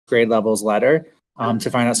grade levels letter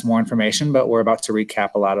to find out some more information, but we're about to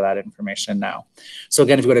recap a lot of that information now. So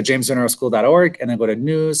again, if you go to jamesmonroeschool.org and then go to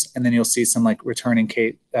news, and then you'll see some like returning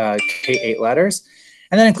K-8 letters.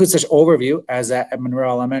 And that includes such overview as that at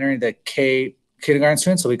Monroe Elementary, the kindergarten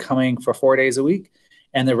students will be coming for 4 days a week,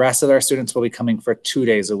 and the rest of our students will be coming for 2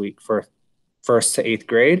 days a week for 1st to 8th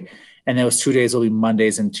grade. And those 2 days will be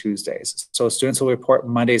Mondays and Tuesdays. So students will report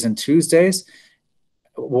Mondays and Tuesdays.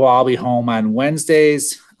 We'll all be home on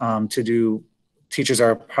Wednesdays to do. Teachers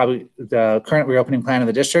are probably, the current reopening plan of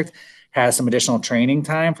the district has some additional training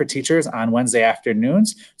time for teachers on Wednesday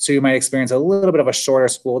afternoons. So you might experience a little bit of a shorter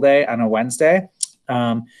school day on a Wednesday.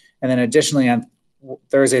 And then additionally on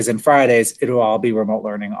Thursdays and Fridays, it will all be remote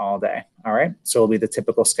learning all day. All right. So it'll be the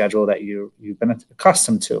typical schedule that you've been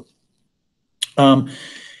accustomed to.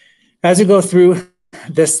 As we go through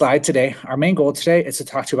this slide today, our main goal today is to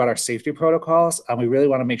talk to you about our safety protocols. We really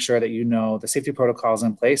want to make sure that you know the safety protocols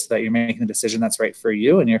in place so that you're making the decision that's right for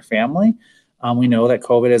you and your family. We know that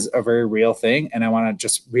COVID is a very real thing. And I want to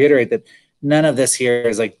just reiterate that none of this here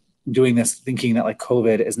is like doing this thinking that like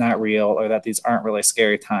COVID is not real or that these aren't really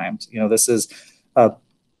scary times. You know, this is,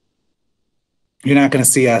 you're not going to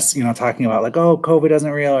see us, you know, talking about like, oh, COVID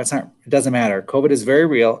isn't real. It doesn't matter. COVID is very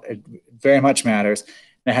real. It very much matters.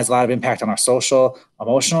 And it has a lot of impact on our social,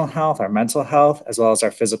 emotional health, our mental health, as well as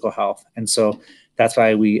our physical health. And so that's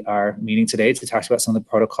why we are meeting today to talk about some of the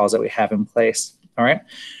protocols that we have in place. All right.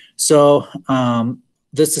 So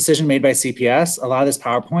this decision made by CPS, a lot of this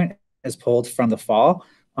PowerPoint is pulled from the fall,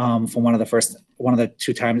 from one of the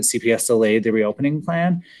 2 times that CPS delayed the reopening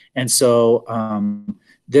plan. And so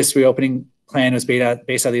this reopening plan was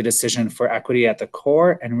based on the decision for equity at the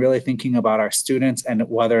core and really thinking about our students and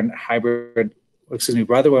whether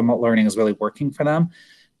remote learning is really working for them.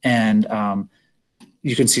 And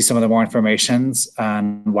you can see some of the more information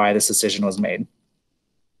on why this decision was made.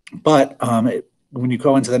 But when you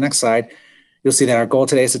go into the next slide, you'll see that our goal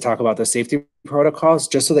today is to talk about the safety protocols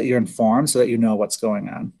just so that you're informed, so that you know what's going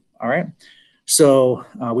on. All right. So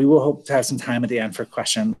we will hope to have some time at the end for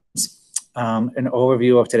questions. An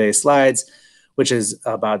overview of today's slides, which is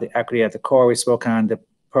about the equity at the core. We spoke on the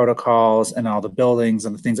protocols and all the buildings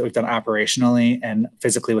and the things that we've done operationally and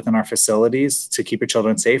physically within our facilities to keep your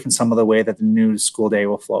children safe, and some of the way that the new school day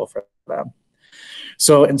will flow for them.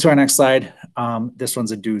 So into our next slide, this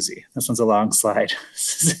one's a doozy. This one's a long slide.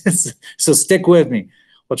 So stick with me.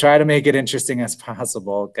 We'll try to make it interesting as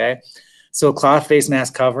possible, okay? So cloth face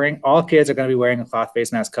mask covering. All kids are going to be wearing a cloth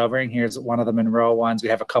face mask covering. Here's one of the Monroe ones. We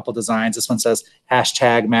have a couple designs. This one says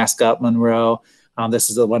 #MaskUpMonroe. This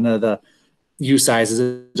is one of the U sizes.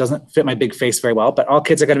 It doesn't fit my big face very well, but all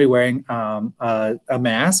kids are going to be wearing a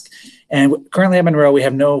mask. And currently at Monroe, we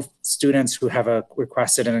have no students who have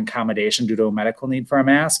requested an accommodation due to a medical need for a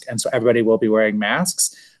mask. And so everybody will be wearing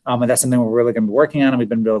masks. And that's something we're really going to be working on. And we've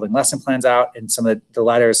been building lesson plans out, and some of the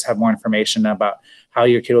letters have more information about how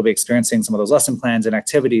your kid will be experiencing some of those lesson plans and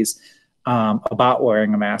activities about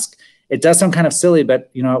wearing a mask. It does sound kind of silly, but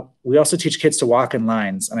you know, we also teach kids to walk in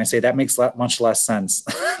lines. And I say that makes much less sense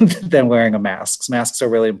than wearing a mask. Masks are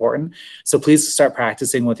really important. So please start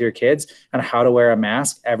practicing with your kids on how to wear a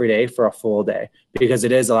mask every day for a full day, because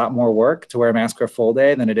it is a lot more work to wear a mask for a full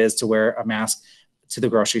day than it is to wear a mask to the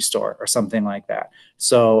grocery store or something like that.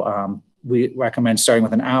 So we recommend starting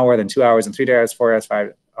with an hour, then 2 hours, and 3 hours, 4 hours,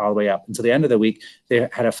 5, all the way up until the end of the week. They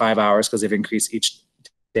had 5 hours because they've increased each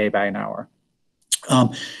day by an hour.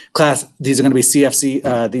 Class, these are going to be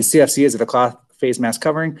CFC. These CFCs are the cloth face mask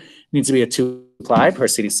covering. Needs to be a 2-ply per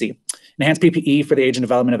CDC. Enhanced PPE for the age and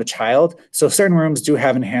development of a child. So certain rooms do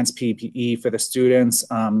have enhanced PPE for the students,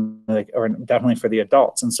 or definitely for the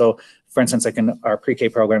adults. And so, for instance, like in our pre-K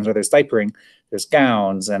programs where there's diapering, there's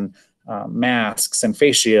gowns and masks and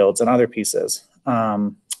face shields and other pieces.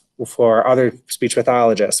 For other speech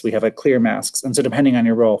pathologists, we have like clear masks. And so depending on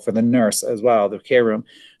your role, for the nurse as well, the care room.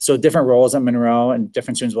 So different roles at Monroe and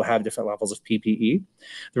different students will have different levels of PPE.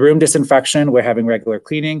 The room disinfection, we're having regular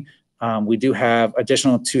cleaning. We do have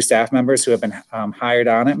additional 2 staff members who have been hired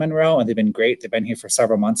on at Monroe, and they've been great. They've been here for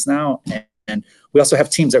several months now. And we also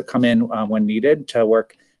have teams that come in when needed to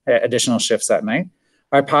work additional shifts at night.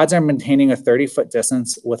 Our pods are maintaining a 30-foot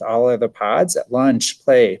distance with all other pods at lunch,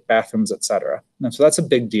 play, bathrooms, etc. And so that's a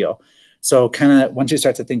big deal. So kind of once you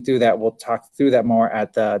start to think through that, we'll talk through that more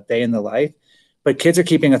at the day in the life. But kids are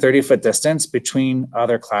keeping a 30-foot distance between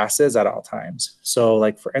other classes at all times. So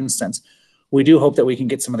like, for instance, we do hope that we can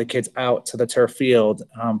get some of the kids out to the turf field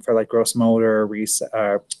for like gross motor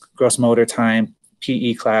time,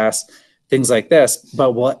 PE class, things like this.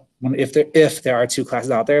 But if there are 2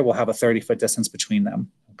 classes out there, we'll have a 30-foot distance between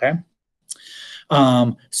them, okay?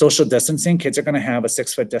 Social distancing, kids are going to have a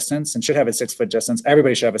 6-foot distance and should have a 6-foot distance.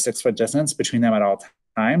 Everybody should have a 6-foot distance between them at all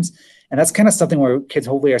times. And that's kind of something where kids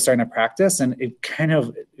hopefully are starting to practice. And it kind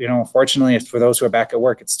of, unfortunately, for those who are back at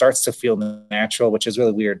work, it starts to feel natural, which is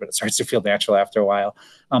really weird, but it starts to feel natural after a while,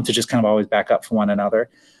 to just kind of always back up from one another.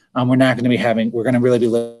 We're not going to be we're going to really be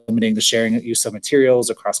limiting the sharing use of materials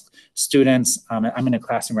across students. I'm in a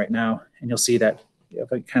classroom right now, and you'll see that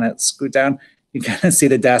if I kind of scoot down, you kind of see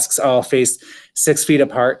the desks all faced 6 feet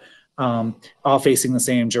apart, all facing the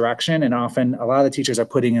same direction. And often a lot of the teachers are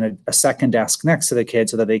putting in a second desk next to the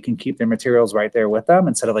kids so that they can keep their materials right there with them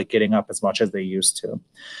instead of like getting up as much as they used to.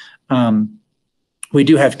 We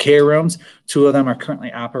do have care rooms. 2 of them are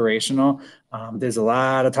currently operational. There's a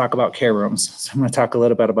lot of talk about care rooms. So I'm going to talk a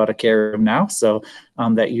little bit about a care room now so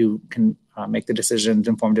that you can make the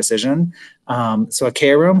informed decision. So a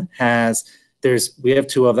care room we have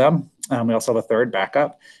 2 of them. We also have a third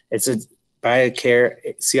backup. It's by a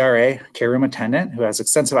CRA, care room attendant, who has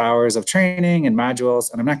extensive hours of training and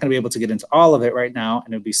modules. And I'm not going to be able to get into all of it right now,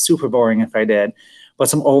 and it would be super boring if I did. But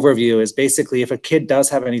some overview is basically if a kid does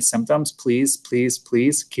have any symptoms, please, please,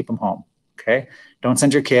 please keep them home. Okay. Don't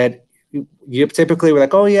send your kid. You typically were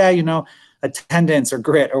like, oh yeah, attendance or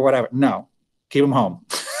grit or whatever. No, keep them home.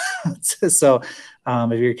 So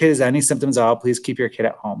if your kid has any symptoms at all, please keep your kid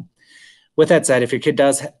at home. With that said, if your kid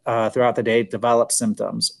does throughout the day develop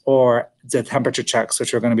symptoms, or the temperature checks,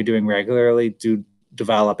 which we're going to be doing regularly, do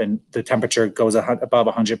develop and the temperature goes above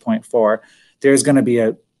 100.4, there's going to be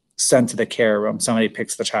a sent to the care room. Somebody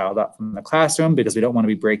picks the child up from the classroom because we don't want to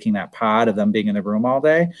be breaking that pod of them being in the room all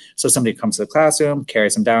day. So somebody comes to the classroom,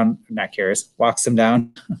 walks them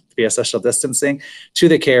down via social distancing to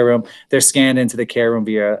the care room. They're scanned into the care room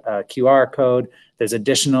via a QR code. There's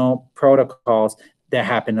additional protocols that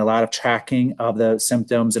happen, a lot of tracking of the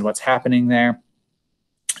symptoms and what's happening there.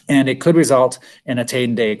 And it could result in a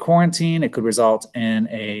 10-day quarantine. It could result in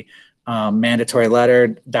a mandatory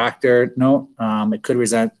doctor note. It could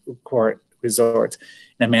resort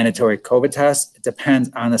in a mandatory COVID test. It depends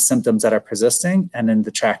on the symptoms that are persisting and then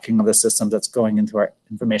the tracking of the system that's going into our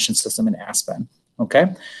information system in Aspen.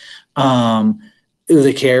 Okay.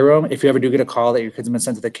 The care room, if you ever do get a call that your kid's been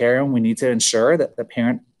sent to the care room, we need to ensure that the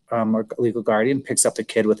parent or legal guardian picks up the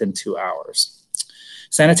kid within 2 hours.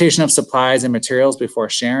 Sanitation of supplies and materials before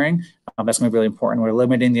sharing. That's going to be really important. We're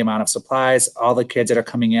limiting the amount of supplies. All the kids that are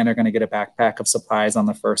coming in are going to get a backpack of supplies on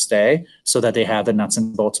the first day so that they have the nuts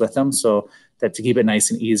and bolts with them, so that to keep it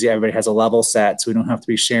nice and easy, everybody has a level set so we don't have to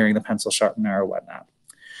be sharing the pencil sharpener or whatnot.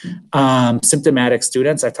 Symptomatic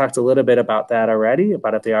students, I talked a little bit about that already,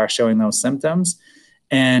 about if they are showing those symptoms.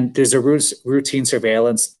 And there's a routine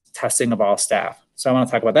surveillance testing of all staff. So I want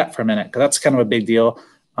to talk about that for a minute because that's kind of a big deal.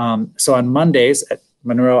 So on Mondays, at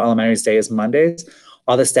Monroe Elementary's Day is Mondays,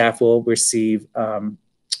 all the staff will receive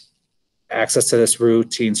access to this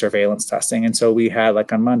routine surveillance testing. And so we had,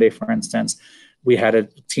 like on Monday, for instance, we had a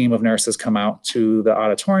team of nurses come out to the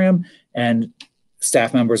auditorium, and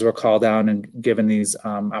staff members were called down and given these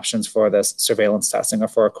options for this surveillance testing or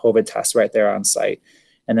for a COVID test right there on site.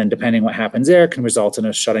 And then depending what happens there can result in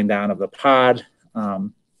a shutting down of the pod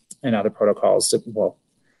and other protocols.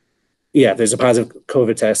 There's a positive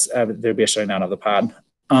COVID test, there'd be a shutting down of the pod.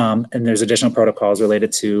 And there's additional protocols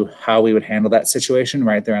related to how we would handle that situation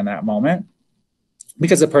right there in that moment,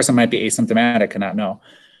 because the person might be asymptomatic and not know.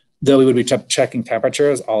 Though we would be checking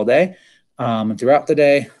temperatures all day and throughout the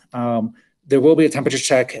day. There will be a temperature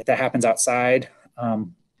check that happens outside.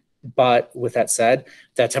 But with that said,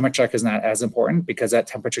 that temperature check is not as important, because that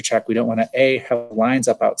temperature check, we don't want to have lines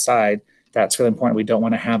up outside. That's really important. We don't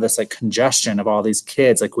want to have this like congestion of all these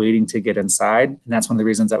kids like waiting to get inside. And that's one of the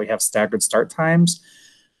reasons that we have staggered start times.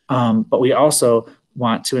 But we also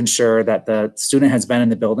want to ensure that the student has been in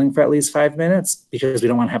the building for at least 5 minutes, because we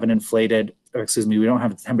don't want to have we don't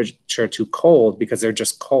have the temperature too cold because they're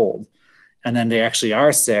just cold. And then they actually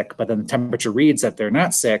are sick, but then the temperature reads that they're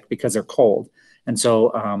not sick because they're cold. And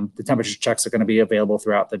so the temperature checks are going to be available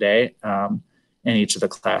throughout the day in each of the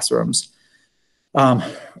classrooms.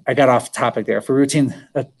 I got off topic there. For routine,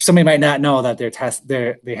 somebody might not know that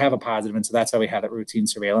they have a positive, and so that's why we have that routine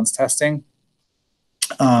surveillance testing.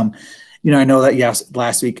 I know that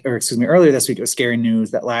earlier this week, it was scary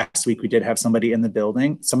news that last week we did have somebody in the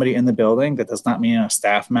building. That does not mean a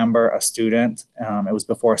staff member, a student. It was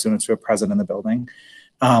before students were present in the building.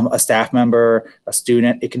 A staff member, a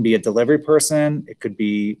student. It can be a delivery person. It could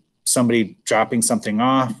be somebody dropping something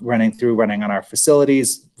off, running on our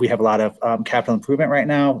facilities. We have a lot of capital improvement right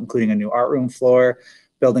now, including a new art room floor,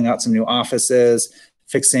 building out some new offices,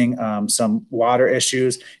 fixing some water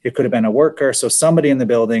issues. It could have been a worker. So somebody in the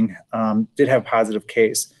building did have a positive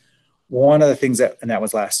case. one of the things that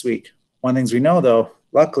was last week. One of the things we know, though,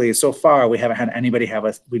 luckily so far, we haven't had anybody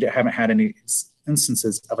we haven't had any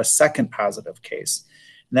instances of a second positive case.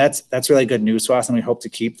 And that's really good news to us, and we hope to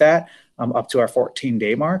keep that up to our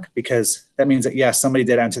 14-day mark, because that means that, yes, somebody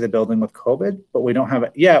did enter the building with COVID, but we don't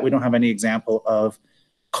have any example of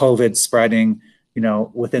COVID spreading,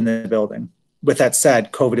 within the building. With that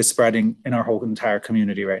said, COVID is spreading in our whole entire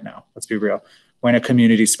community right now. Let's be real. We're in a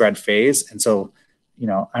community spread phase. And so,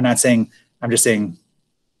 I'm just saying,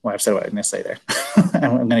 well, I've said what I'm going to say there.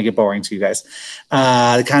 I'm going to get boring to you guys.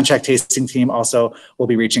 The contract tracing team also will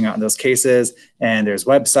be reaching out in those cases, and there's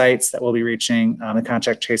websites that we'll be reaching. The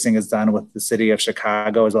contract tracing is done with the city of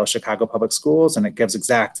Chicago as well as Chicago Public Schools, and it gives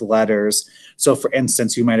exact letters. So for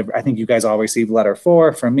instance, I think you guys all received letter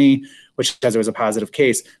 4 from me, which says there was a positive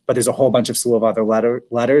case, but there's a whole bunch of slew of other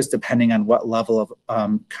letters depending on what level of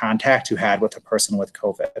contact you had with a person with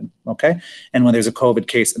COVID, okay? And when there's a COVID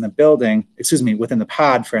case in the building, within the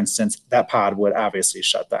pod, for instance, that pod would obviously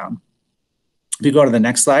shut down. If you go to the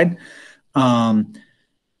next slide,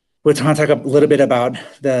 we're going to talk a little bit about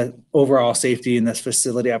the overall safety in this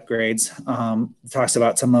facility upgrades. It talks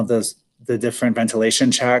about some of the different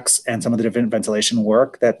ventilation checks and some of the different ventilation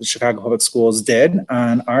work that the Chicago Public Schools did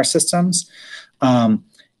on our systems.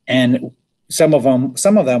 And some of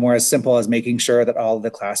them were as simple as making sure that all of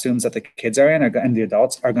the classrooms that the kids are in and the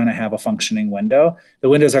adults are going to have a functioning window. The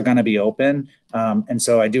windows are going to be open. And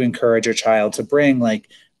so I do encourage your child to bring like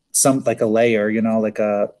a layer, like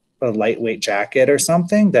a lightweight jacket or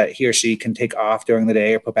something that he or she can take off during the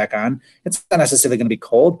day or put back on. It's not necessarily going to be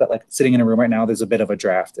cold, but like sitting in a room right now, there's a bit of a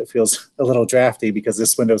draft. It feels a little drafty because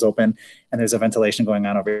this window's open and there's a ventilation going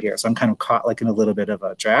on over here. So I'm kind of caught like in a little bit of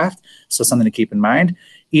a draft. So something to keep in mind.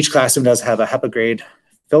 Each classroom does have a HEPA grade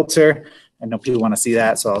filter. I know people want to see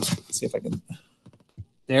that. So I'll see if I can.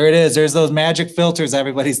 There it is. There's those magic filters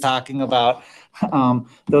everybody's talking about.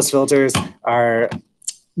 Those filters are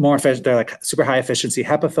more efficient. They're like super high efficiency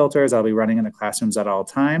HEPA filters. I'll be running in the classrooms at all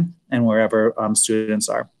time and wherever students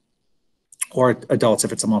are, or adults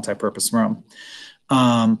if it's a multi-purpose room.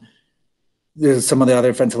 There's some of the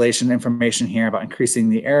other ventilation information here about increasing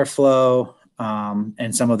the airflow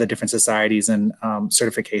and some of the different societies and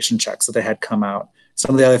certification checks that they had come out.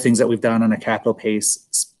 Some of the other things that we've done on a capital piece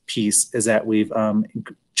is that we've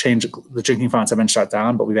changed, the drinking fountains have been shut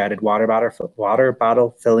down, but we've added water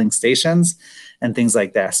bottle filling stations and things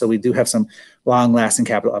like that. So we do have some long-lasting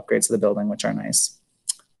capital upgrades to the building, which are nice.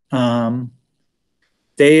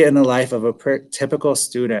 Day in the life of a typical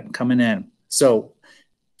student coming in. So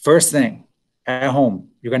first thing, at home,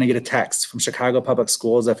 you're going to get a text from Chicago Public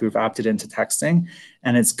Schools if you've opted into texting,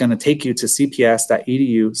 and it's going to take you to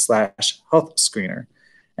cps.edu/health screener.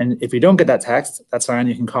 And if you don't get that text, that's fine.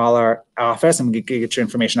 You can call our office and get your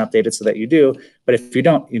information updated so that you do. But if you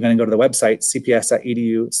don't, you're going to go to the website,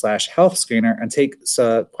 cps.edu/health screener, and take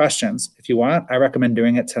questions. If you want, I recommend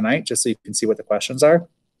doing it tonight just so you can see what the questions are.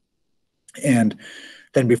 And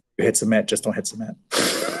then before you hit submit, just don't hit submit.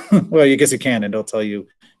 Well, I guess you can, and it'll tell you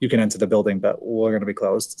you can enter the building, but we're going to be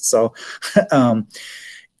closed. So at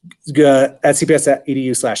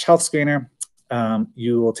cps.edu/health screener,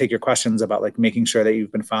 you will take your questions about like making sure that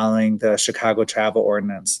you've been following the Chicago travel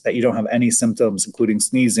ordinance, that you don't have any symptoms, including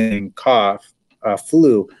sneezing, cough,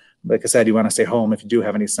 flu. Like I said, you want to stay home if you do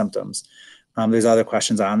have any symptoms. There's other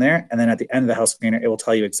questions on there. And then at the end of the health screener, it will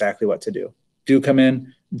tell you exactly what to do. Do come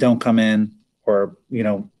in, don't come in, or,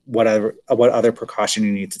 what other precaution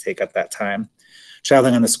you need to take at that time.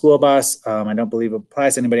 Traveling on the school bus, I don't believe it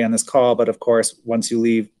applies to anybody on this call, but of course, once you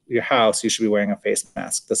leave your house, you should be wearing a face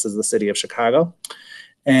mask. This is the city of Chicago.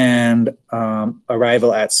 And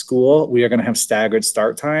arrival at school, we are going to have staggered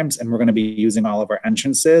start times, and we're going to be using all of our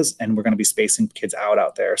entrances, and we're going to be spacing kids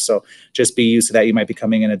out there. So just be used to that. You might be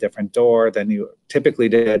coming in a different door than you typically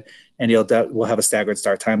did, and we'll have a staggered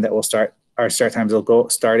start time that will start. Our start times will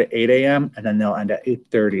start at 8 a.m. and then they'll end at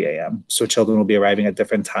 8:30 a.m. So children will be arriving at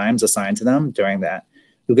different times assigned to them during that.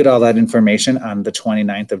 You'll get all that information on the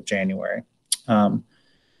 29th of January.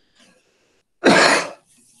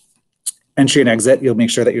 Entry and exit, you'll make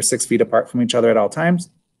sure that you're 6 feet apart from each other at all times.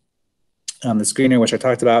 The screener, which I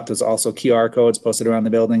talked about, there's also QR codes posted around the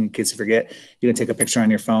building in case you forget. You can take a picture on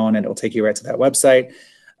your phone and it'll take you right to that website.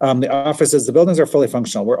 The buildings are fully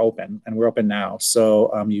functional. We're open, and we're open now.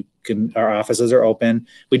 So our offices are open.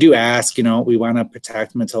 We do ask, we want to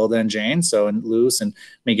protect Matilda and Jane, and Luz and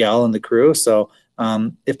Miguel and the crew. So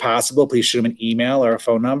if possible, please shoot them an email or a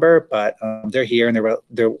phone number, but they're here and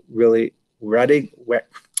they're really ready.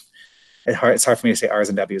 It's hard for me to say R's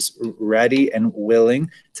and W's, ready and willing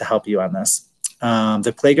to help you on this.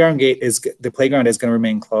 The playground is going to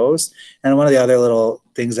remain closed. And one of the other little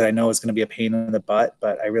things that I know is going to be a pain in the butt,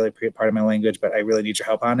 but I really, part of my language, but I really need your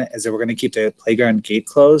help on it, is that we're going to keep the playground gate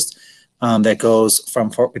closed. That goes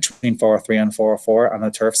from between 403 and 404 on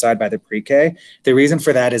the turf side by the pre-K. The reason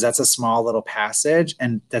for that is that's a small little passage,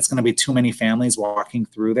 and that's going to be too many families walking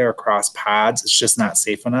through there across pods. It's just not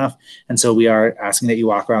safe enough. And so we are asking that you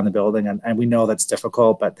walk around the building, and we know that's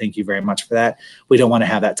difficult, but thank you very much for that. We don't want to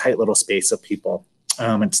have that tight little space of people.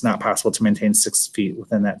 It's not possible to maintain 6 feet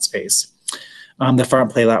within that space. The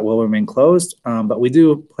front play lot will remain closed, but we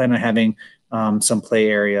do plan on having some play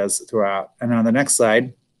areas throughout. And on the next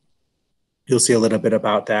slide, you'll see a little bit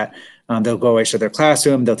about that. They'll go away to their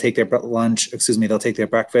classroom. They'll take their they'll take their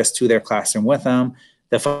breakfast to their classroom with them.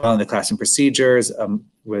 They'll follow the classroom procedures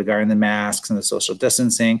regarding the masks and the social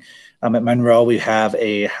distancing. At Monroe, we have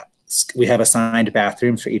assigned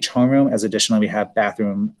bathrooms for each homeroom. As additionally, we have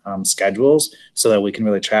bathroom schedules so that we can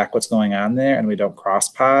really track what's going on there and we don't cross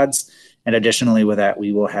pods. And additionally with that,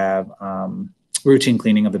 we will have routine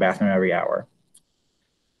cleaning of the bathroom every hour.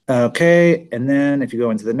 Okay, and then if you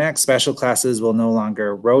go into the next, special classes will no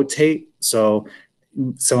longer rotate. So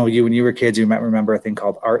some of you, when you were kids, you might remember a thing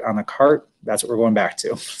called art on the cart. That's what we're going back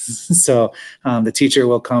to. So the teacher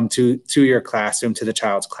will come to your classroom, to the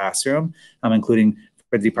child's classroom, including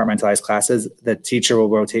for departmentalized classes. The teacher will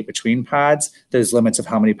rotate between pods. There's limits of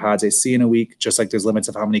how many pods they see in a week, just like there's limits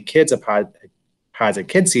of how many kids pods a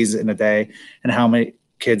kid sees in a day, and how many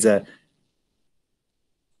kids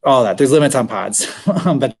all that. There's limits on pods,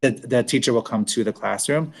 but the teacher will come to the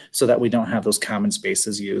classroom so that we don't have those common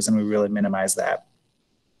spaces used, and we really minimize that.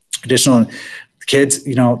 Additional kids,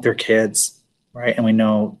 they're kids, right? And we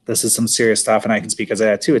know this is some serious stuff, and I can speak as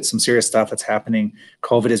that too. It's some serious stuff that's happening.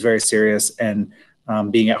 COVID is very serious, and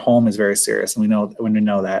being at home is very serious, and we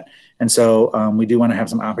know that. And so we do want to have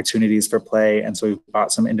some opportunities for play, and so we've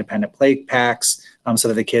bought some independent play packs so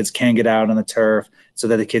that the kids can get out on the turf, so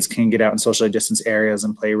that the kids can get out in socially distanced areas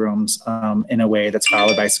and playrooms in a way that's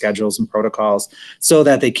followed by schedules and protocols, so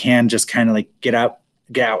that they can just kind of like get out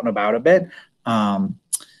and about a bit.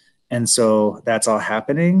 And so that's all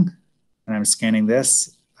happening. And I'm scanning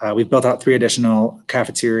this. We've built out 3 additional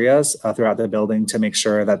cafeterias throughout the building to make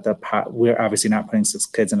sure that we're obviously not putting 6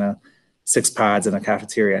 kids in 6 pods in a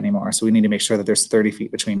cafeteria anymore. So we need to make sure that there's 30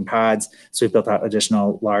 feet between pods. So we've built out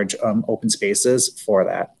additional large open spaces for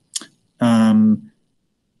that.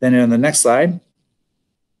 Then on the next slide,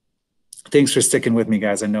 thanks for sticking with me,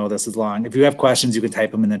 guys. I know this is long. If you have questions, you can type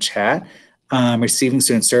them in the chat. Receiving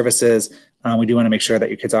student services, we do want to make sure that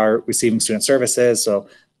your kids are receiving student services. So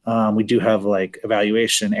we do have like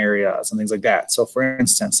evaluation areas and things like that. So for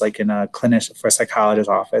instance, like in a clinic for a psychologist's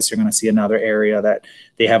office, you're going to see another area that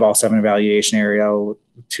they have also have an evaluation area,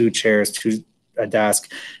 2 chairs, a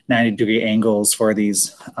desk, 90-degree angles for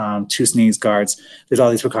these 2 sneeze guards. There's all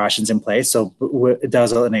these precautions in place. So it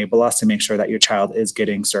does enable us to make sure that your child is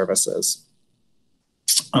getting services.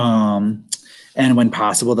 And when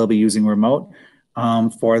possible, they'll be using remote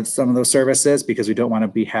for some of those services, because we don't want to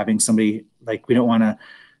be having somebody, like we don't want to,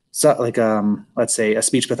 let's say a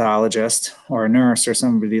speech pathologist or a nurse or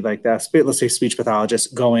somebody like that, let's say speech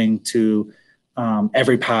pathologist going to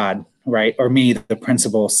every pod, right? Or me, the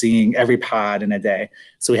principal, seeing every pod in a day.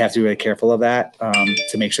 So we have to be really careful of that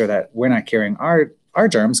to make sure that we're not carrying our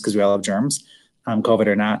germs, because we all have germs, COVID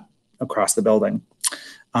or not, across the building.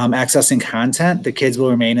 Accessing content, the kids will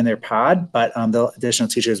remain in their pod, but the additional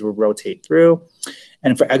teachers will rotate through.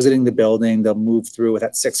 And for exiting the building, they'll move through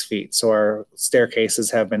at 6 feet. So our staircases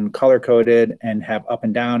have been color-coded and have up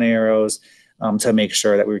and down arrows to make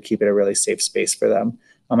sure that we keep it a really safe space for them.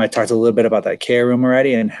 I talked a little bit about that care room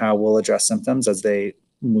already and how we'll address symptoms as they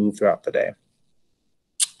move throughout the day.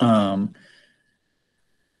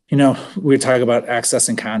 We talk about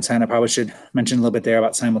accessing content. I probably should mention a little bit there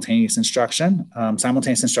about simultaneous instruction.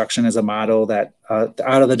 Simultaneous instruction is a model that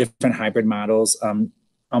out of the different hybrid models,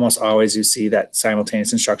 almost always you see that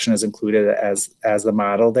simultaneous instruction is included as the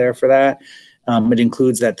model there for that. It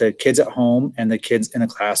includes that the kids at home and the kids in the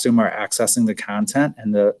classroom are accessing the content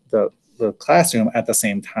and the classroom at the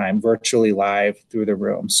same time, virtually live through the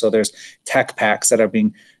room. So there's tech packs that are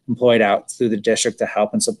being employed out through the district to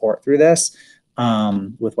help and support through this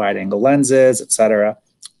with wide angle lenses, et cetera.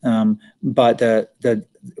 But the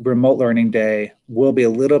remote learning day will be a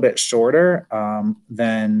little bit shorter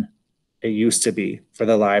than it used to be for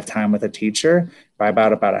the live time with a teacher, by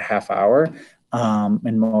about a half hour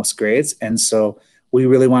in most grades. And so we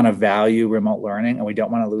really want to value remote learning, and we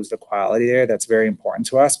don't want to lose the quality there. That's very important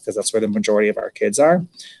to us because that's where the majority of our kids are.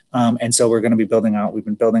 And so we've been building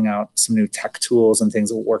out some new tech tools and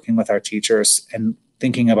things, working with our teachers and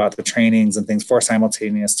thinking about the trainings and things for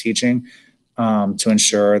simultaneous teaching to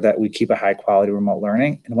ensure that we keep a high quality remote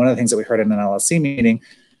learning. And one of the things that we heard in an LLC meeting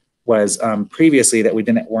was previously that we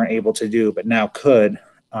weren't able to do, but now could,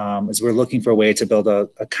 is we're looking for a way to build a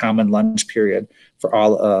common lunch period for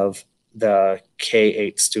all of the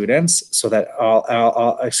K-8 students, so that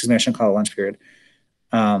excuse me, I shouldn't call it a lunch period,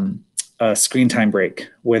 a screen time break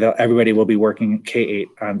where everybody will be working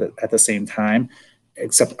K-8 at the same time,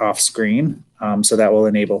 except off screen. So that will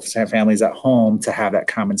enable families at home to have that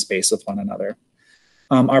common space with one another.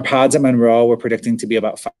 Our pods at Monroe, we're predicting to be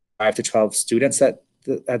about 5 to 12 students at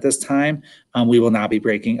this time. We will not be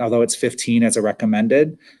breaking, although it's 15 as a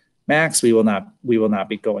recommended max, we will not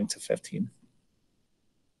be going to 15.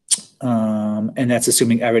 And that's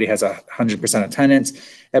assuming everybody has 100% attendance.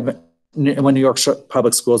 When New York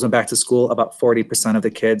Public Schools went back to school, about 40% of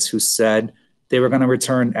the kids who said they were going to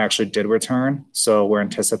return actually did return. So we're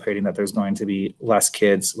anticipating that there's going to be less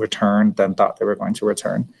kids return than thought they were going to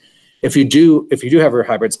return. If you do have a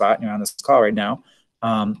hybrid spot and you're on this call right now,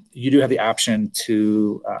 you do have the option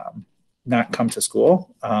to not come to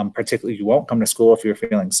school. Particularly, you won't come to school if you're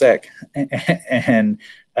feeling sick. And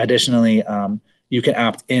additionally, you can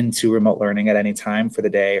opt into remote learning at any time for the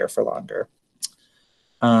day or for longer.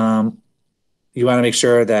 You want to make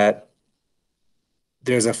sure that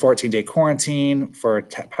there's a 14-day quarantine for a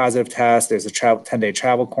positive test. There's a 10-day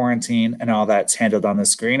travel quarantine, and all that's handled on the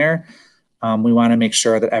screener. We want to make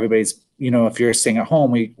sure that everybody's, if you're staying at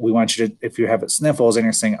home, we want you to, if you have sniffles and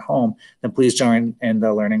you're staying at home, then please join in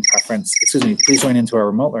the learning preference, please join into our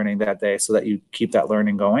remote learning that day so that you keep that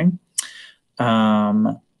learning going.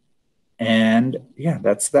 And yeah,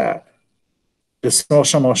 that's that. The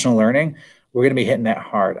social emotional learning, we're going to be hitting that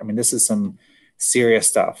hard. I mean, this is some serious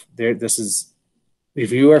stuff.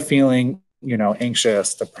 If you are feeling,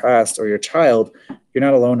 anxious, depressed, or your child, you're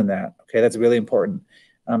not alone in that. Okay, that's really important.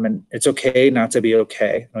 And it's okay not to be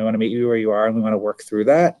okay. We want to meet you where you are, and we want to work through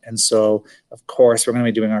that. And so, of course, we're going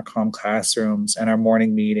to be doing our calm classrooms and our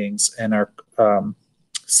morning meetings and our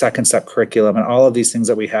second step curriculum and all of these things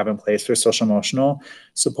that we have in place for social emotional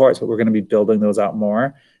supports, but we're going to be building those out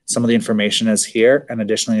more. Some of the information is here. And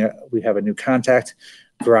additionally, we have a new contact,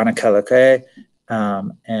 Veronica Leque,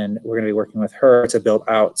 and we're going to be working with her to build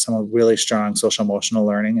out some really strong social emotional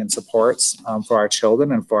learning and supports for our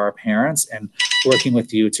children and for our parents, and working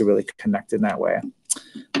with you to really connect in that way.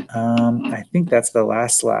 I think that's the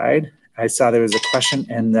last slide. I saw there was a question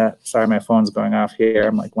in the, sorry, my phone's going off here.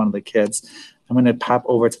 I'm like one of the kids. I'm going to pop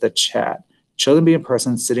over to the chat. Children be in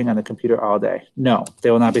person sitting on the computer all day? No, they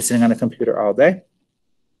will not be sitting on the computer all day.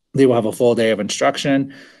 They will have a full day of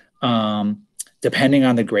instruction. Depending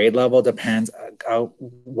on the grade level, depends.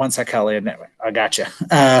 One sec, Kelly, I got you.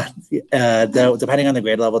 Depending on the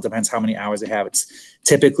grade level, depends how many hours they have. It's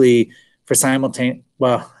typically for simultaneous,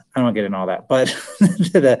 well, I don't want to get into all that, but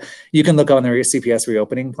you can look on the CPS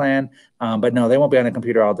reopening plan. But no, they won't be on the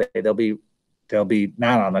computer all day. They'll be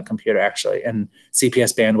not on the computer, actually. And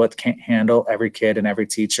CPS bandwidth can't handle every kid and every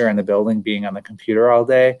teacher in the building being on the computer all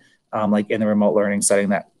day, like in the remote learning setting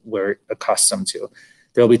that we're accustomed to.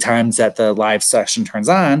 There'll be times that the live session turns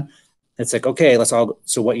on. It's like, okay,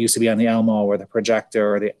 so what used to be on the Elmo or the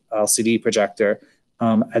projector or the LCD projector,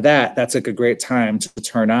 that's like a great time to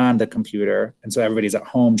turn on the computer. And so everybody's at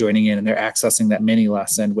home joining in and they're accessing that mini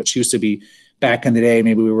lesson, which used to be back in the day,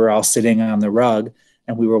 maybe we were all sitting on the rug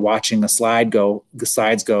and we were watching the slides go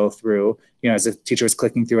through, as the teacher was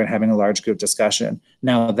clicking through and having a large group discussion.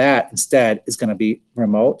 Now that instead is going to be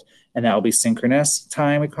remote, and that will be synchronous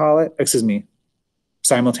time, we call it,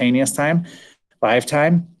 simultaneous time, live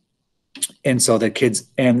time. And so the kids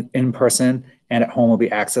and in person and at home will be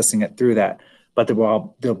accessing it through that, but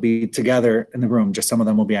they'll be together in the room. Just some of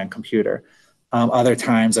them will be on computer. Other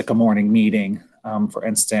times, like a morning meeting, for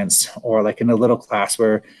instance, or like in a little class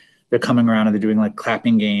where they're coming around and they're doing like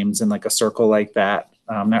clapping games in like a circle like that.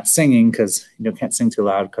 Not singing, because can't sing too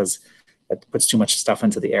loud because it puts too much stuff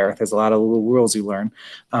into the air. There's a lot of little rules you learn.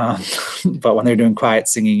 But when they're doing quiet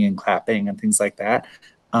singing and clapping and things like that,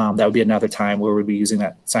 that would be another time where we'd be using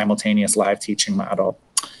that simultaneous live teaching model.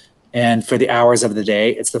 And for the hours of the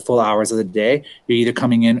day, it's the full hours of the day. You're either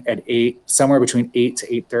coming in at 8, somewhere between 8 to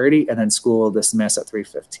 8:30, and then school will dismiss at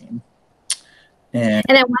 3:15. And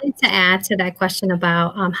I wanted to add to that question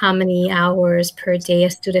about how many hours per day a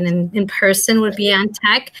student in person would be on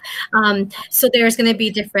tech. So there's going to be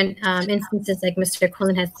different instances, like Mr.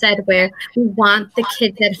 Quillen has said, where we want the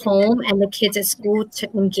kids at home and the kids at school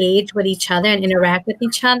to engage with each other and interact with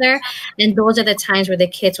each other. And those are the times where the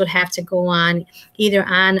kids would have to go on either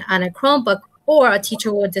on a Chromebook, or a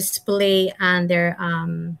teacher will display on their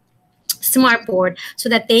smart board so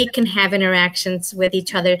that they can have interactions with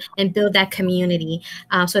each other and build that community,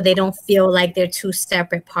 so they don't feel like they're two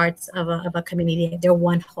separate parts of a community. They're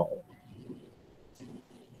one whole.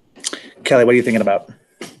 Kelly, what are you thinking about?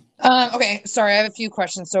 Okay, sorry, I have a few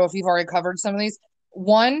questions. So if you've already covered some of these,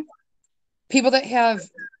 one, people that have,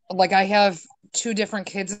 like I have 2 different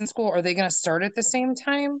kids in school, are they going to start at the same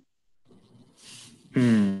time?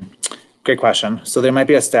 Great question. So there might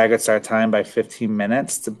be a staggered start time by 15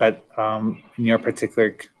 minutes, but in your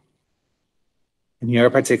particular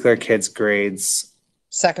kid's grades,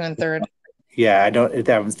 Second and third. yeah, I'm kind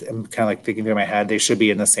of like thinking through my head, they should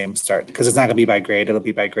be in the same start because it's not going to be by grade, it'll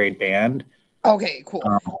be by grade band. Okay, cool.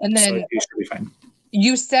 And then so you should be fine.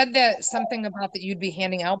 You said that something about that you'd be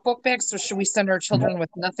handing out book bags. So should we send our children with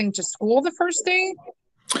nothing to school the first day?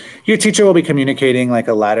 Your teacher will be communicating like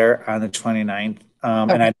a letter on the 29th.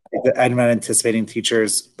 Okay. And I'm not anticipating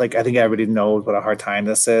teachers, like I think everybody knows what a hard time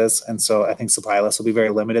this is. And so I think supply lists will be very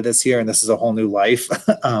limited this year, and this is a whole new life.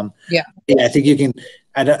 Yeah, I think you can,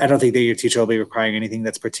 I don't think that your teacher will be requiring anything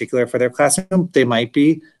that's particular for their classroom. They might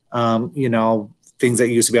be, things that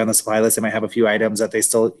used to be on the supply list. They might have a few items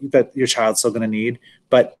that your child's still going to need,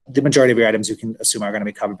 but the majority of your items you can assume are going to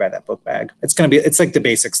be covered by that book bag. It's like the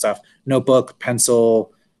basic stuff: notebook,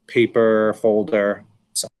 pencil, paper, folder.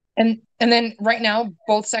 So. And then right now,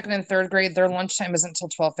 both second and third grade, their lunchtime isn't until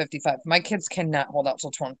 12:55. My kids cannot hold out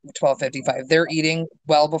till 12:55. They're eating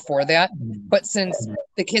well before that. But since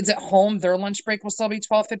the kids at home, their lunch break will still be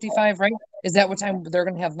 12:55, right? Is that what time they're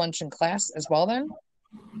going to have lunch in class as well then?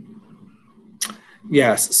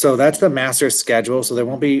 Yes. So that's the master schedule. So there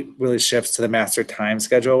won't be really shifts to the master time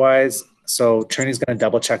schedule wise. So Trini's going to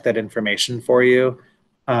double check that information for you.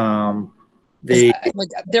 They're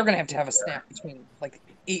going to have a snack between like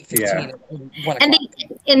 8:15 and 1 o'clock.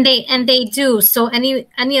 And they do. So any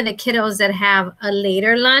of the kiddos that have a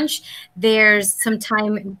later lunch, there's some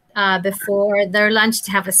time before their lunch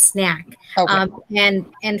to have a snack. Okay.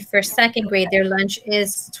 And for second grade, their lunch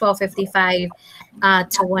is 12:55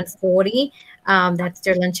 to 1:40. That's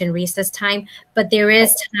their lunch and recess time. But there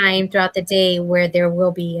is time throughout the day where there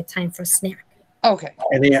will be a time for snack. Okay.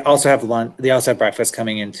 And they also have lunch. They also have breakfast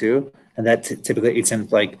coming in too, and that typically eats in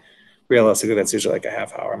like. Realistically, that's usually like a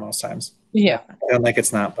half hour most times. Yeah. And like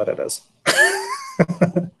it's not, but it is.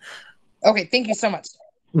 Okay. Thank you so much.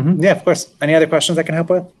 Yeah, of course. Any other questions I can help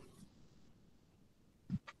with?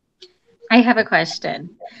 I have a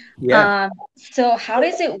question. Yeah. So how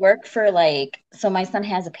does it work for so my son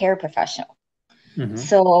has a paraprofessional.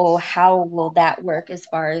 So how will that work as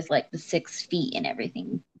far as like the 6 feet and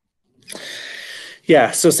everything?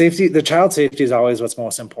 Yeah. So the child safety is always what's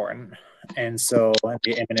most important. And so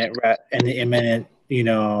the imminent,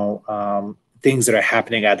 things that are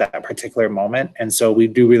happening at that particular moment. And so we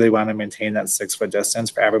do really want to maintain that 6-foot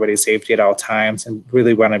distance for everybody's safety at all times, and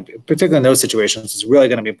really want to, particularly in those situations, it's really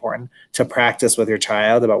going to be important to practice with your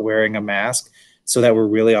child about wearing a mask so that we're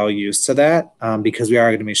really all used to that, because we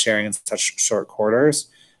are going to be sharing in such short quarters.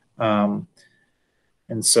 And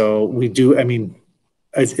so we do,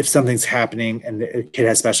 if something's happening and the kid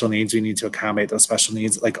has special needs, we need to accommodate those special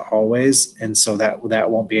needs like always. And so that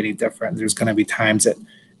won't be any different. There's going to be times that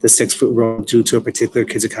the 6-foot rule due to a particular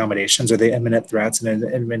kid's accommodations or the imminent threats and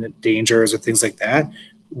imminent dangers or things like that,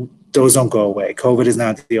 those don't go away. COVID is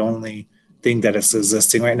not the only thing that is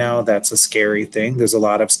existing right now. That's a scary thing. There's a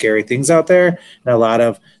lot of scary things out there and a lot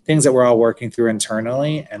of things that we're all working through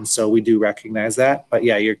internally. And so we do recognize that. But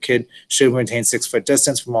yeah, your kid should maintain 6-foot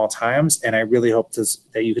distance from all times. And I really hope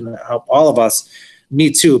that you can help all of us, me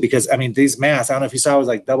too, because these masks, I don't know if you saw, I was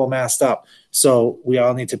like double masked up. So we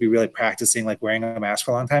all need to be really practicing like wearing a mask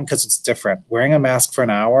for a long time, because it's different. Wearing a mask for an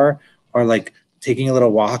hour or like taking a little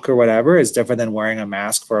walk or whatever is different than wearing a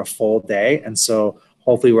mask for a full day. And so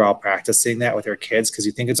hopefully we're all practicing that with our kids, because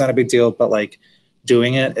you think it's not a big deal, but like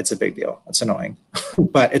doing it, it's a big deal. It's annoying,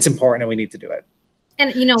 but it's important and we need to do it.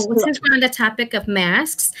 And, since we're on the topic of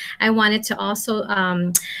masks, I wanted to also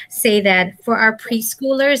say that for our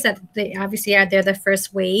preschoolers, that they obviously they're the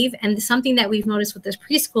first wave. And something that we've noticed with the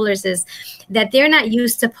preschoolers is that they're not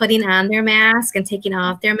used to putting on their mask and taking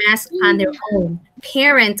off their mask on their own.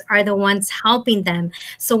 Parents are the ones helping them.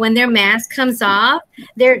 So when their mask comes off,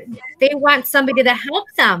 they want somebody to help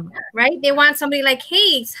them, right? They want somebody like,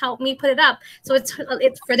 hey, help me put it up. So it's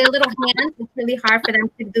for their little hands. It's really hard for them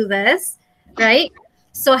to do this, right?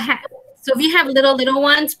 So if you have little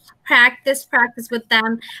ones, practice with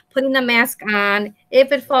them, putting the mask on.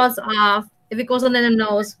 If it falls off, if it goes under the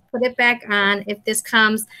nose, put it back on. If this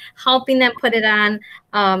comes, helping them put it on,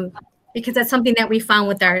 because that's something that we found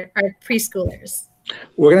with our preschoolers.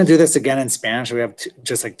 We're going to do this again in Spanish. We have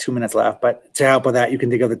just like 2 minutes left, but to help with that, you can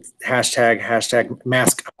think of the hashtag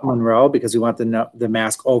mask Monroe, because we want the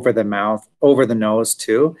mask over the mouth, over the nose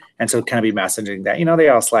too. And so kind of be messaging that, they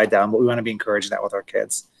all slide down, but we want to be encouraging that with our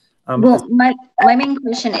kids. Well, my main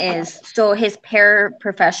question is, so his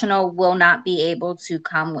paraprofessional will not be able to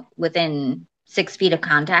come within 6 feet of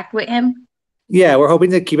contact with him? Yeah, we're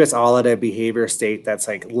hoping to keep us all at a behavior state that's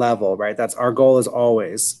like level, right? That's our goal is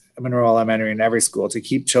always, Monroe Elementary in every school, to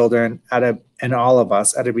keep children and all of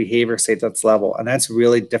us at a behavior state that's level. And that's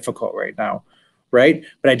really difficult right now, right?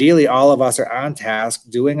 But ideally, all of us are on task,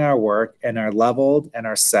 doing our work, and are leveled and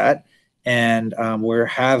are set. And we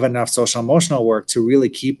have enough social emotional work to really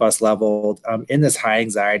keep us leveled in this high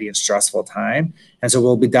anxiety and stressful time. And so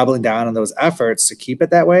we'll be doubling down on those efforts to keep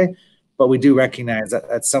it that way. But we do recognize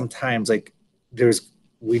that sometimes, like,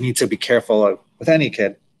 we need to be careful with any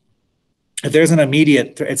kid. If there's an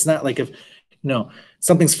immediate, it's not like if,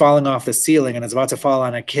 something's falling off the ceiling and it's about to fall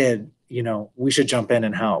on a kid, we should jump in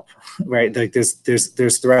and help, right? Like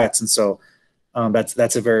there's threats. And so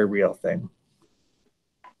that's a very real thing.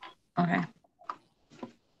 Okay.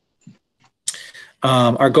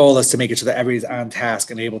 Our goal is to make it so that everybody's on task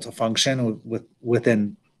and able to function with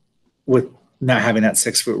not having that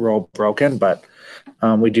 6 foot rule broken, but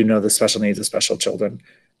we do know the special needs of special children.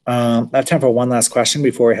 I have time for one last question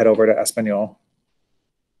before we head over to Espanol.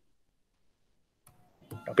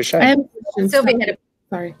 Don't be shy. I have a question. Sylvia,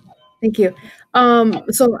 sorry. Thank you.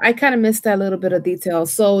 So I kind of missed that little bit of detail.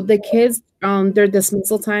 So the kids, their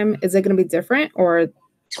dismissal time, is it going to be different or?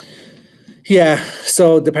 Yeah.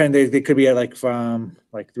 So depending, they could be at from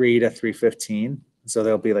 3 to 3:15. So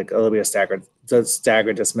it'll be a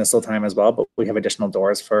staggered dismissal time as well. But we have additional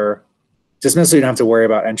doors for dismissal. You don't have to worry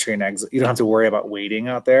about entry and exit. You don't have to worry about waiting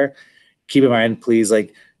out there. Keep in mind, please, we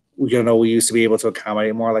used to be able to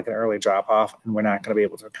accommodate more like an early drop off, and we're not going to be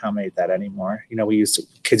able to accommodate that anymore.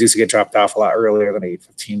 Kids used to get dropped off a lot earlier than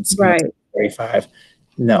 8:15, right? 8:45.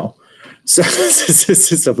 No. So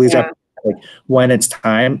please drop when it's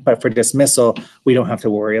time. But for dismissal, we don't have to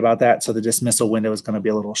worry about that. So the dismissal window is going to be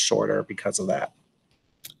a little shorter because of that.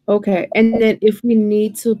 Okay. And then if we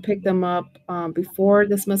need to pick them up before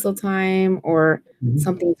dismissal time or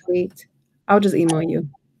something tweaked, I'll just email you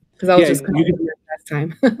because I was just last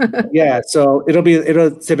time. Yeah. So it'll be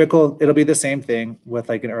the same thing with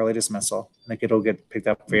an early dismissal. It'll get picked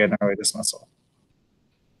up for an early dismissal.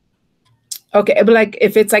 Okay. But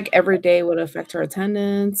if it's every day, would it affect her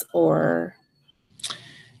attendance or?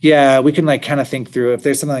 Yeah, we can kind of think through if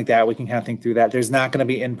there's something like that. We can kind of think through that. There's not going to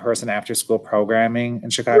be in-person after-school programming in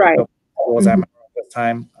Chicago. Right. Schools at this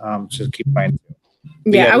time. Just keep in mind.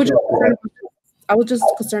 Yeah, I was just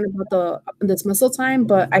concerned about the dismissal time,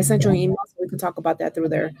 but I sent you an email so we could talk about that through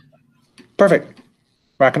there. Perfect.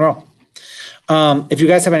 Rock and roll. If you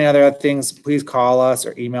guys have any other things, please call us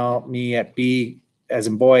or email me at B as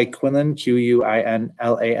in boy Quinlan QUINLAN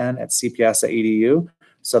at cps.edu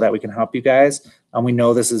so that we can help you guys. We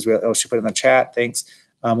know this is real. Oh, she put it in the chat. Thanks.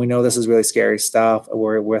 We know this is really scary stuff.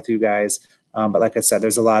 We're with you guys. But like I said,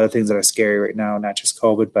 there's a lot of things that are scary right now, not just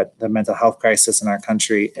COVID, but the mental health crisis in our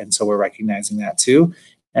country. And so we're recognizing that too.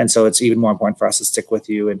 And so it's even more important for us to stick with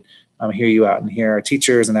you and hear you out and hear our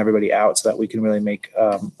teachers and everybody out so that we can really make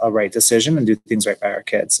a right decision and do things right by our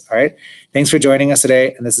kids. All right. Thanks for joining us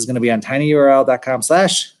today. And this is going to be on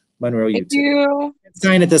tinyurl.com/Monroe YouTube. Thank you.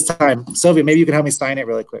 Sign it this time. Sylvia, maybe you can help me sign it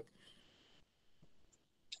really quick.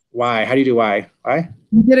 Why? How do you do why? Why?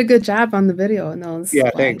 You did a good job on the video. No, yeah,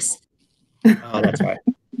 thanks. Oh, that's why.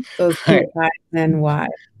 Those two why and why.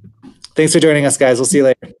 Thanks for joining us, guys. We'll see you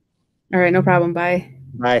later. All right, no problem. Bye.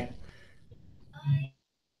 Bye.